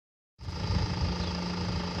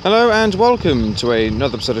Hello and welcome to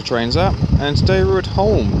another episode of Trains App, and today we're at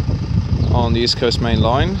Holme on the East Coast Main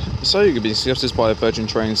Line. So you're being suggested by Virgin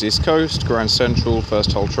Trains East Coast, Grand Central,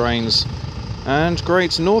 First Hull Trains and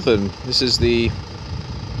Great Northern. This is the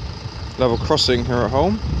level crossing here at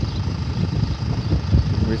Holme.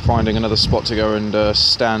 We're finding another spot to go and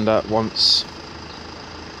stand at once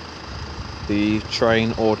the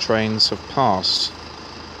train or trains have passed.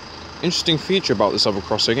 Interesting feature about this level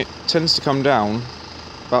crossing, it tends to come down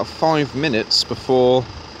about 5 minutes before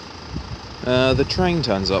the train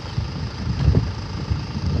turns up.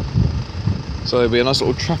 So there'll be a nice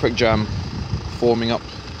little traffic jam forming up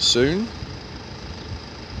soon.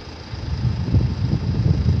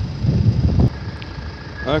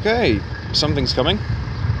 Okay, something's coming.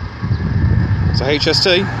 It's a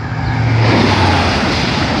HST.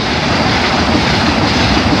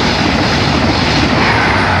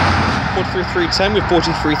 .310 with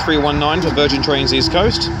 43.319 for Virgin Trains East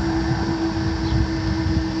Coast.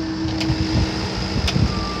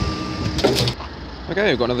 Okay,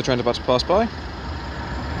 we've got another train about to pass by.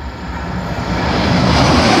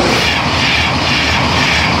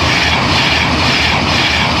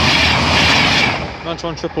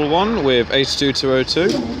 Lantron 111 with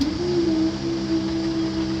 82202.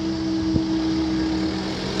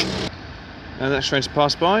 And the next train to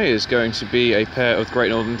pass by is going to be a pair of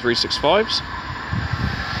Great Northern 365s.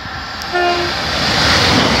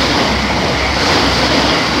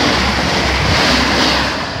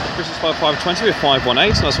 Christmas 5520 with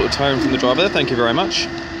 518, nice little tone from the driver there, thank you very much.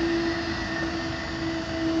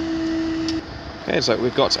 Okay, so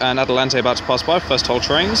we've got an Adelante about to pass by, First Hull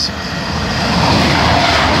Trains.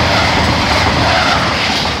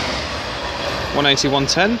 .180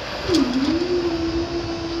 110.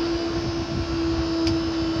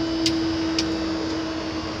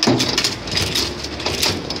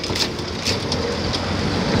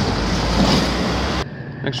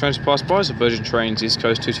 Next train to pass by is a Virgin Trains East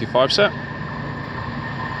Coast 225 set.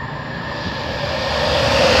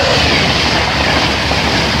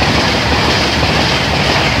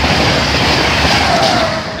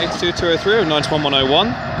 .82203 of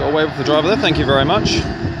 91101. Got away with the driver there, thank you very much.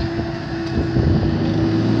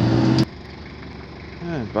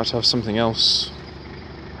 Yeah, about to have something else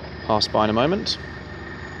pass by in a moment.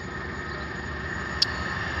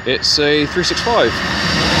 It's a 365.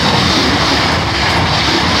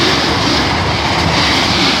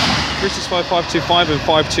 365, 525 and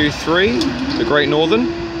 523, the Great Northern.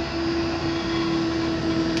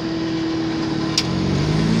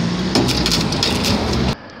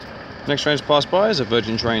 Next train to pass by is a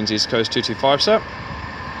Virgin Trains East Coast 225 set.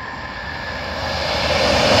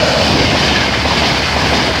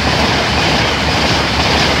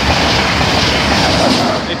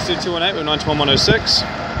 .82218 with 91106.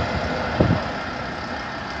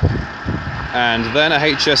 And then a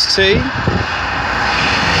HST.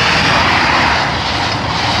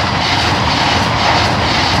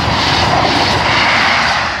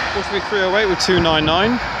 .308 with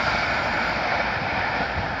 299.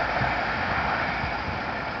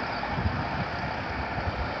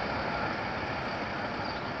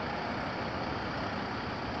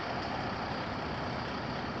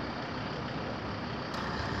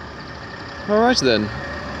 Alright then.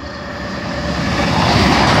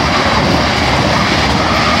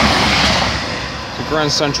 The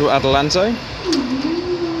Grand Central Adelante.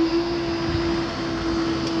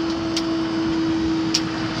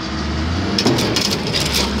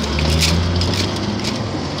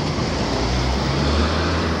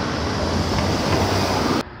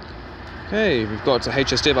 Okay, we've got a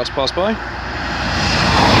HST about to pass by.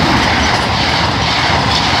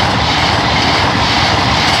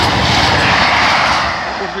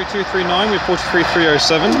 .43239 with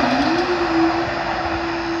 43307.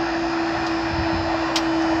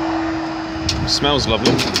 Smells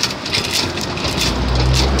lovely.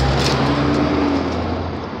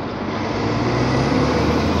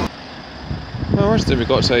 Alright, then we've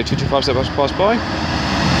got a 225 set about to pass by.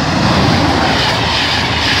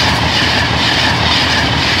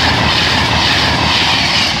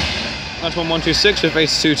 That's 1126 with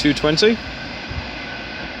 82220.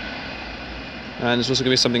 And there's also going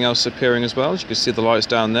to be something else appearing as well. As you can see the lights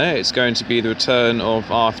down there, it's going to be the return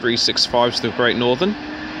of our 365 to the Great Northern.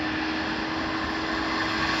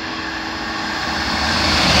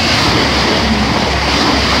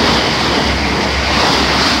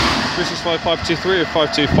 .365 523 with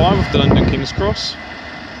 525 with the London King's Cross.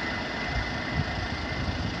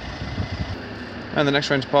 And the next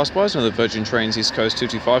train to pass by is another Virgin Trains East Coast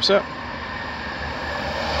 225 set.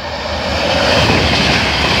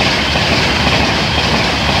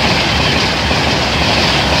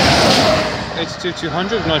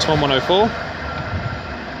 H2200, 91104.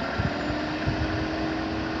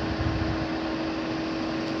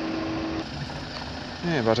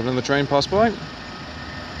 Yeah, about to have another train pass by.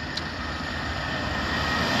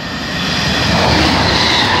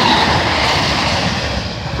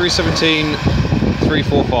 (317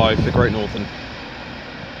 345) the Great Northern.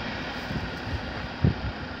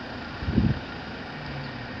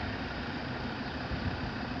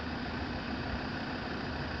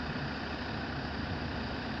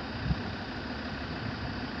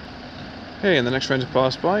 Okay, and the next train to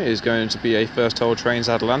pass by is going to be a First Hull Trains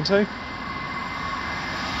Adelante.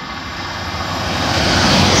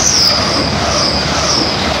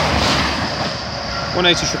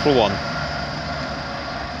 (180 111).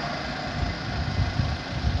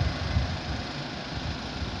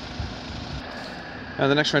 And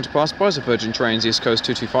the next train to pass by is a Virgin Trains East Coast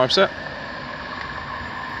 225 set.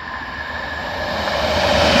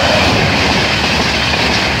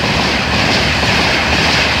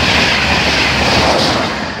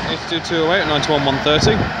 (208) at 91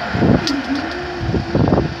 130.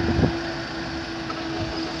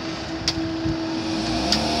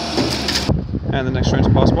 And the next train to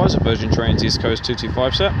pass by is a Virgin Trains East Coast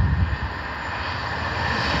 225 set.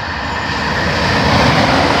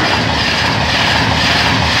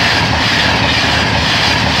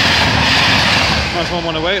 (91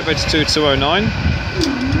 108) at 82 209.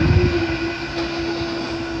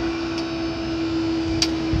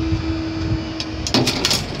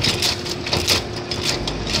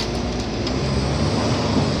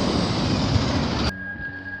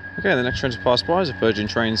 Okay, the next train to pass by is a Virgin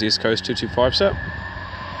Trains East Coast 225 set.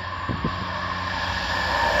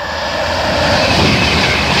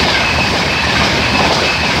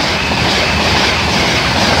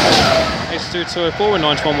 (82 204) and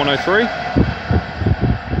 91 103.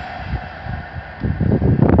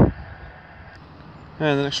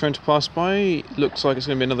 And the next train to pass by looks like it's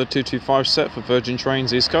going to be another 225 set for Virgin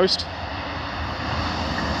Trains East Coast.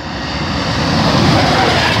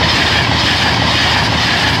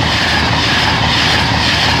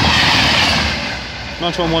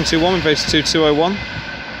 (91 121) with 82 201.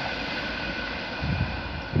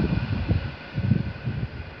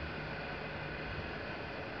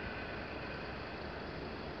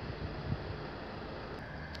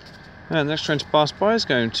 And the next train to pass by is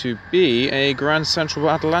going to be a Grand Central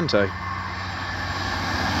Adelante.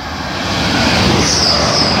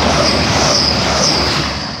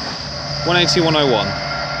 (180 101).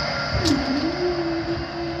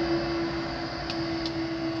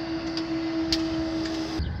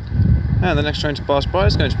 And the next train to pass by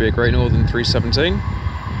is going to be a Great Northern 317.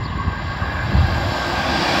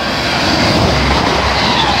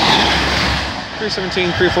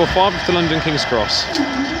 (317 345) to London King's Cross.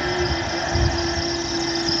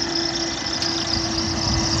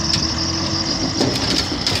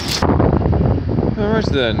 Alright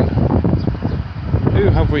then, who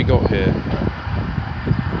have we got here?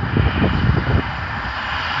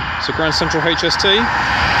 So Grand Central HST.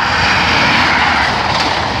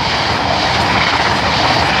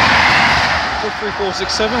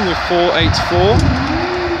 (3467) with 484.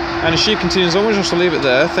 And as she continues onwards, I shall leave it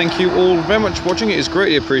there. Thank you all very much for watching, it is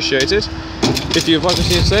greatly appreciated. If you'd like to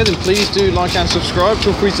see it today, then please do like and subscribe.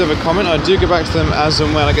 Feel free to have a comment, I do get back to them as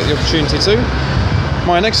and when I get the opportunity to.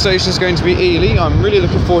 My next station is going to be Ely. I'm really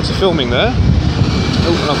looking forward to filming there.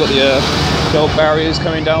 Oh, and I've got the old barriers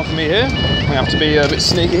coming down for me here. I have to be a bit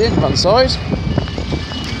sneaky here, front side.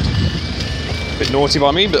 A bit naughty by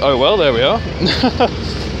me, but oh well, there we are.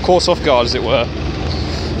 Caught off guard, as it were.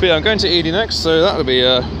 But yeah, I'm going to Ely next, so that'll be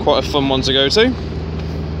quite a fun one to go to.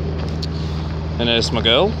 And there's my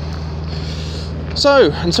girl. So,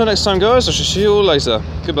 until next time guys, I shall see you all later.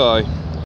 Goodbye.